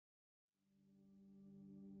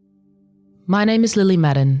My name is Lily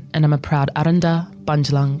Madden, and I'm a proud Aranda,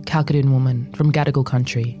 Bundjalung, Kalkadoon woman from Gadigal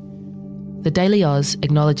country. The Daily Oz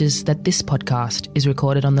acknowledges that this podcast is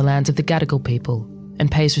recorded on the lands of the Gadigal people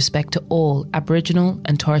and pays respect to all Aboriginal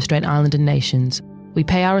and Torres Strait Islander nations. We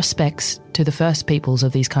pay our respects to the first peoples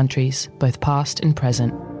of these countries, both past and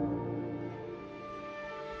present.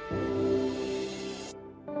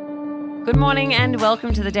 Good morning and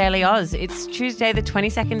welcome to the Daily Oz. It's Tuesday the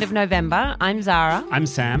 22nd of November. I'm Zara. I'm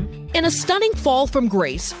Sam. In a stunning fall from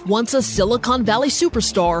grace, once a Silicon Valley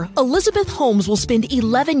superstar, Elizabeth Holmes will spend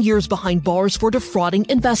 11 years behind bars for defrauding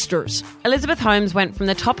investors. Elizabeth Holmes went from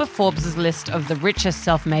the top of Forbes' list of the richest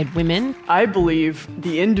self-made women I believe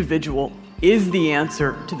the individual is the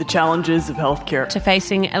answer to the challenges of healthcare. to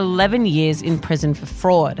facing 11 years in prison for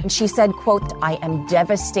fraud. And she said, quote, "I am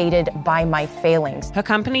devastated by my failings." Her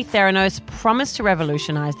company Theranos promised to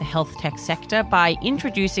revolutionise the health tech sector by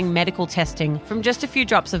introducing medical testing from just a few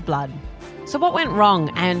drops of blood. So what went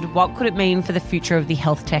wrong and what could it mean for the future of the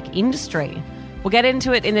health tech industry? We'll get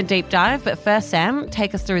into it in the deep dive, but first, Sam,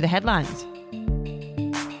 take us through the headlines.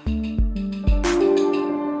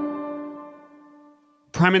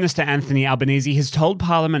 Prime Minister Anthony Albanese has told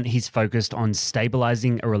Parliament he's focused on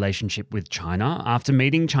stabilising a relationship with China after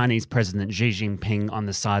meeting Chinese President Xi Jinping on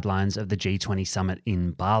the sidelines of the G20 summit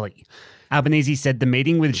in Bali. Albanese said the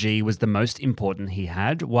meeting with Xi was the most important he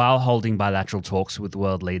had while holding bilateral talks with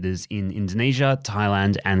world leaders in Indonesia,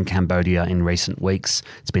 Thailand and Cambodia in recent weeks.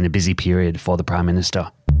 It's been a busy period for the Prime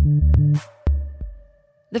Minister.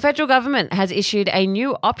 The federal government has issued a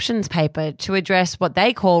new options paper to address what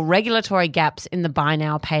they call regulatory gaps in the buy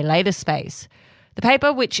now, pay later space. The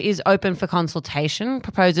paper, which is open for consultation,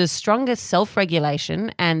 proposes stronger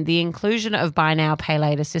self-regulation and the inclusion of buy now, pay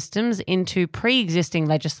later systems into pre-existing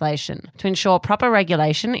legislation to ensure proper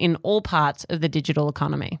regulation in all parts of the digital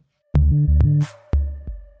economy.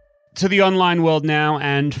 To the online world now,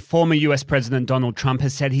 and former US President Donald Trump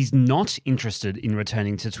has said he's not interested in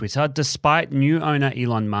returning to Twitter, despite new owner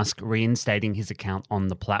Elon Musk reinstating his account on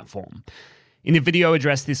the platform. In a video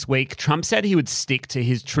address this week, Trump said he would stick to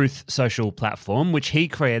his Truth Social platform, which he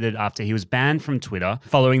created after he was banned from Twitter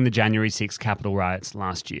following the January 6 Capitol riots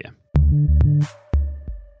last year.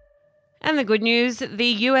 And the good news, the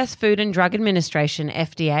US Food and Drug Administration,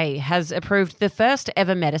 FDA, has approved the first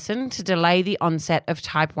ever medicine to delay the onset of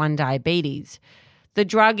type 1 diabetes. The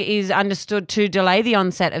drug is understood to delay the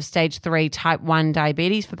onset of stage 3 type 1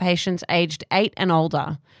 diabetes for patients aged 8 and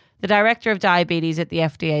older. The director of diabetes at the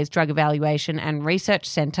FDA's Drug Evaluation and Research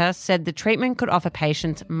Centre said the treatment could offer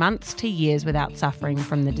patients months to years without suffering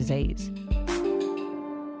from the disease.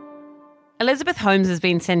 Elizabeth Holmes has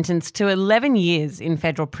been sentenced to 11 years in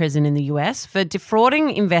federal prison in the US for defrauding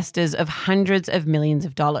investors of hundreds of millions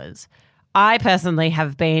of dollars. I personally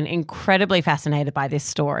have been incredibly fascinated by this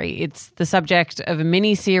story. It's the subject of a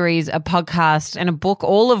mini-series, a podcast, and a book,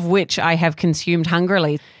 all of which I have consumed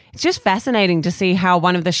hungrily. It's just fascinating to see how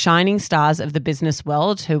one of the shining stars of the business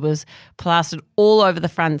world, who was plastered all over the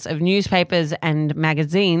fronts of newspapers and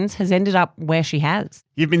magazines, has ended up where she has.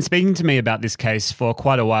 You've been speaking to me about this case for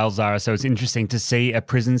quite a while, Zara, so it's interesting to see a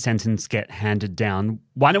prison sentence get handed down.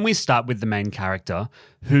 Why don't we start with the main character?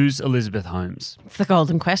 Who's Elizabeth Holmes? It's the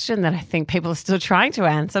golden question that I think people are still trying to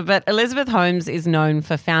answer, but Elizabeth Holmes is known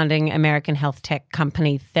for founding American health tech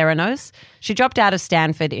company Theranos. She dropped out of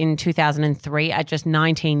Stanford in 2003 at just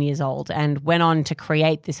 19 years old and went on to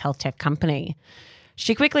create this health tech company.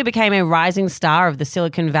 She quickly became a rising star of the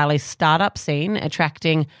Silicon Valley startup scene,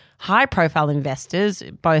 attracting high-profile investors,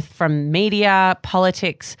 both from media,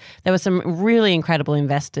 politics. There were some really incredible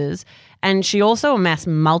investors. And she also amassed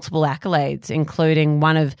multiple accolades, including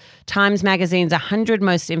one of Times Magazine's 100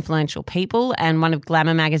 Most Influential People and one of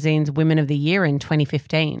Glamour Magazine's Women of the Year in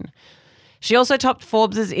 2015. She also topped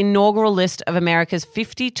Forbes' inaugural list of America's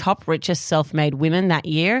 50 top richest self-made women that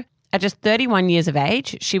year. At just 31 years of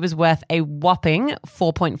age, she was worth a whopping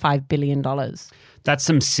 $4.5 billion. That's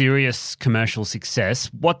some serious commercial success.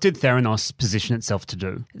 What did Theranos position itself to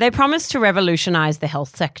do? They promised to revolutionise the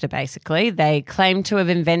health sector, basically. They claimed to have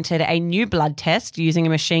invented a new blood test using a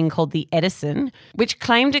machine called the Edison, which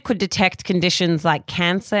claimed it could detect conditions like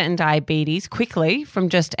cancer and diabetes quickly from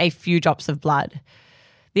just a few drops of blood.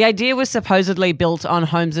 The idea was supposedly built on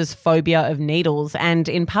Holmes's phobia of needles, and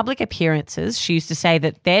in public appearances, she used to say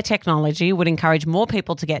that their technology would encourage more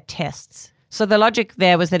people to get tests. So the logic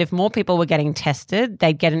there was that if more people were getting tested,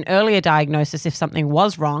 they'd get an earlier diagnosis if something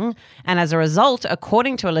was wrong, and as a result,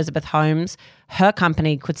 according to Elizabeth Holmes, her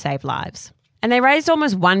company could save lives. And they raised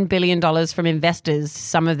almost $1 billion from investors,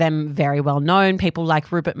 some of them very well known, people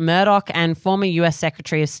like Rupert Murdoch and former US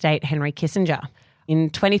Secretary of State Henry Kissinger. In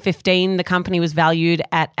 2015, the company was valued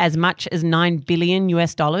at as much as $9 billion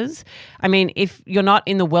US. I mean, if you're not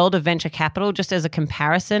in the world of venture capital, just as a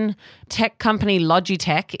comparison, tech company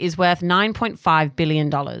Logitech is worth $9.5 billion.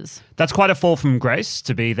 That's quite a fall from grace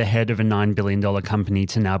to be the head of a $9 billion company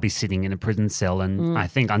to now be sitting in a prison cell. And I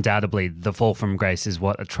think undoubtedly the fall from grace is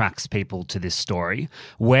what attracts people to this story.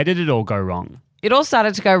 Where did it all go wrong? It all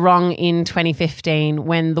started to go wrong in 2015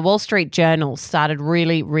 when the Wall Street Journal started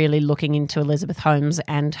really, really looking into Elizabeth Holmes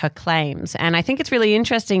and her claims. And I think it's really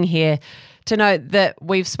interesting here to note that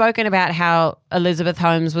we've spoken about how Elizabeth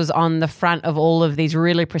Holmes was on the front of all of these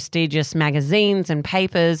really prestigious magazines and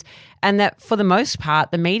papers, and that for the most part,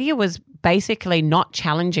 the media was basically not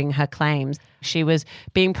challenging her claims. She was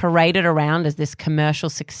being paraded around as this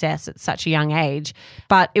commercial success at such a young age.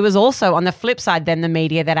 But it was also, on the flip side, then the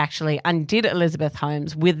media that actually undid Elizabeth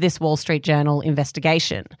Holmes with this Wall Street Journal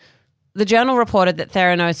investigation. The Journal reported that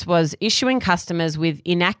Theranos was issuing customers with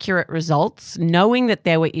inaccurate results, knowing that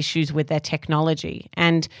there were issues with their technology.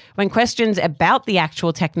 And when questions about the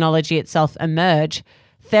actual technology itself emerge,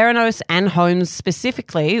 Theranos and Holmes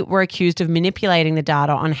specifically were accused of manipulating the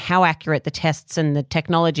data on how accurate the tests and the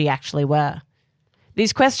technology actually were.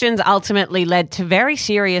 These questions ultimately led to very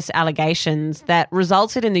serious allegations that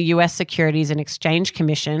resulted in the US Securities and Exchange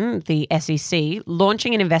Commission, the SEC,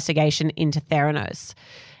 launching an investigation into Theranos.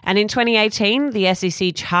 And in 2018, the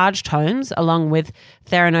SEC charged Holmes, along with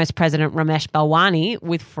Theranos president Ramesh Balwani,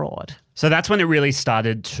 with fraud. So that's when it really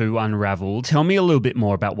started to unravel. Tell me a little bit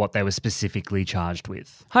more about what they were specifically charged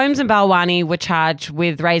with. Holmes and Balwani were charged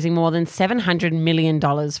with raising more than $700 million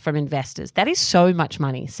from investors. That is so much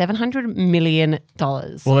money, $700 million.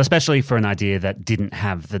 Well, especially for an idea that didn't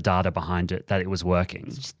have the data behind it, that it was working.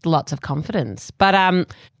 Just lots of confidence. But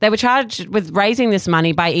they were charged with raising this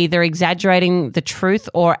money by either exaggerating the truth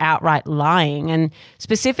or outright lying. And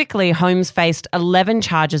specifically, Holmes faced 11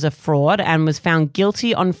 charges of fraud and was found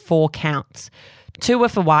guilty on 4 counts. 2 were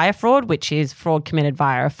for wire fraud, which is fraud committed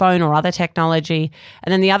via a phone or other technology,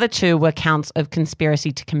 and then the other 2 were counts of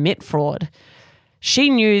conspiracy to commit fraud. She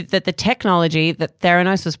knew that the technology that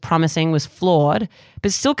Theranos was promising was flawed,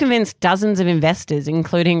 but still convinced dozens of investors,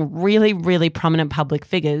 including really, really prominent public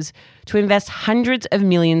figures, to invest hundreds of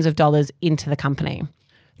millions of dollars into the company.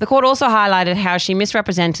 The court also highlighted how she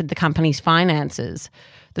misrepresented the company's finances.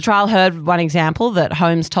 The trial heard one example that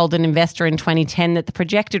Holmes told an investor in 2010 that the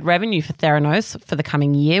projected revenue for Theranos for the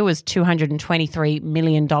coming year was $223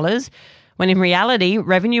 million, when in reality,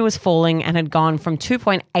 revenue was falling and had gone from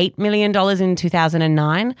 $2.8 million in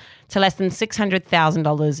 2009 to less than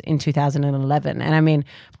 $600,000 in 2011. And I mean,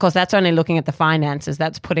 of course, that's only looking at the finances.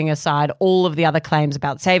 That's putting aside all of the other claims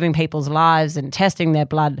about saving people's lives and testing their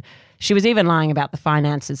blood. She was even lying about the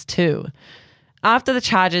finances too. After the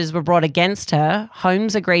charges were brought against her,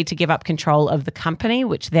 Holmes agreed to give up control of the company,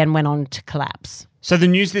 which then went on to collapse. So the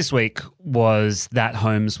news this week was that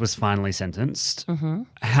Holmes was finally sentenced. Mm-hmm.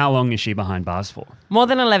 How long is she behind bars for? More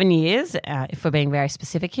than 11 years, if we're being very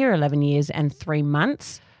specific here, 11 years and 3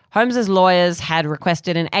 months. Holmes's lawyers had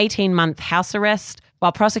requested an 18-month house arrest,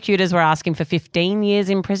 while prosecutors were asking for 15 years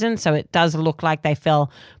in prison. So it does look like they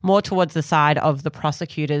fell more towards the side of the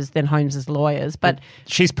prosecutors than Holmes's lawyers. But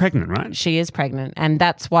she's pregnant, right? She is pregnant. And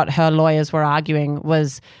that's what her lawyers were arguing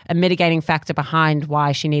was a mitigating factor behind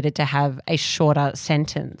why she needed to have a shorter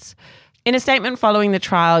sentence. In a statement following the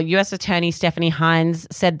trial, US Attorney Stephanie Hines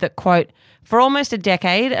said that, quote, "For almost a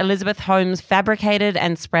decade, Elizabeth Holmes fabricated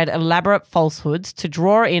and spread elaborate falsehoods to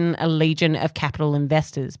draw in a legion of capital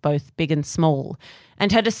investors, both big and small,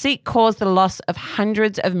 and her deceit caused the loss of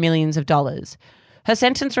hundreds of millions of dollars. Her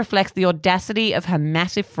sentence reflects the audacity of her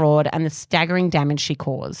massive fraud and the staggering damage she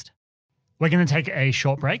caused." We're going to take a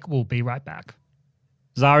short break. We'll be right back.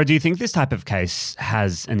 Zara, do you think this type of case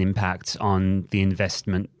has an impact on the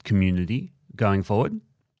investment community going forward?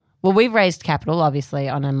 Well, we've raised capital, obviously,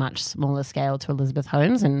 on a much smaller scale to Elizabeth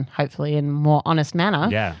Holmes and hopefully in a more honest manner.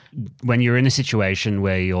 Yeah. When you're in a situation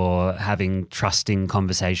where you're having trusting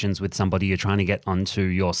conversations with somebody you're trying to get onto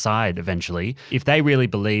your side eventually, if they really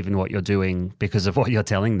believe in what you're doing because of what you're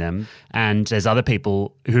telling them, and there's other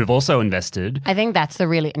people who have also invested. I think that's the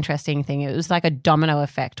really interesting thing. It was like a domino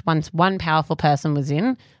effect. Once one powerful person was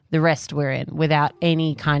in, the rest were in without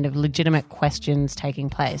any kind of legitimate questions taking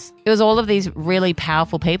place. It was all of these really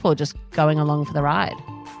powerful people just going along for the ride.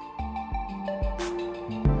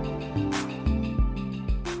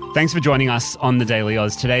 Thanks for joining us on the Daily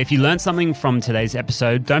Oz today. If you learned something from today's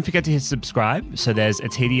episode, don't forget to hit subscribe. So there's a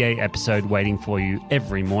TDA episode waiting for you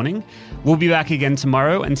every morning. We'll be back again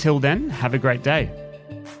tomorrow. Until then, have a great day.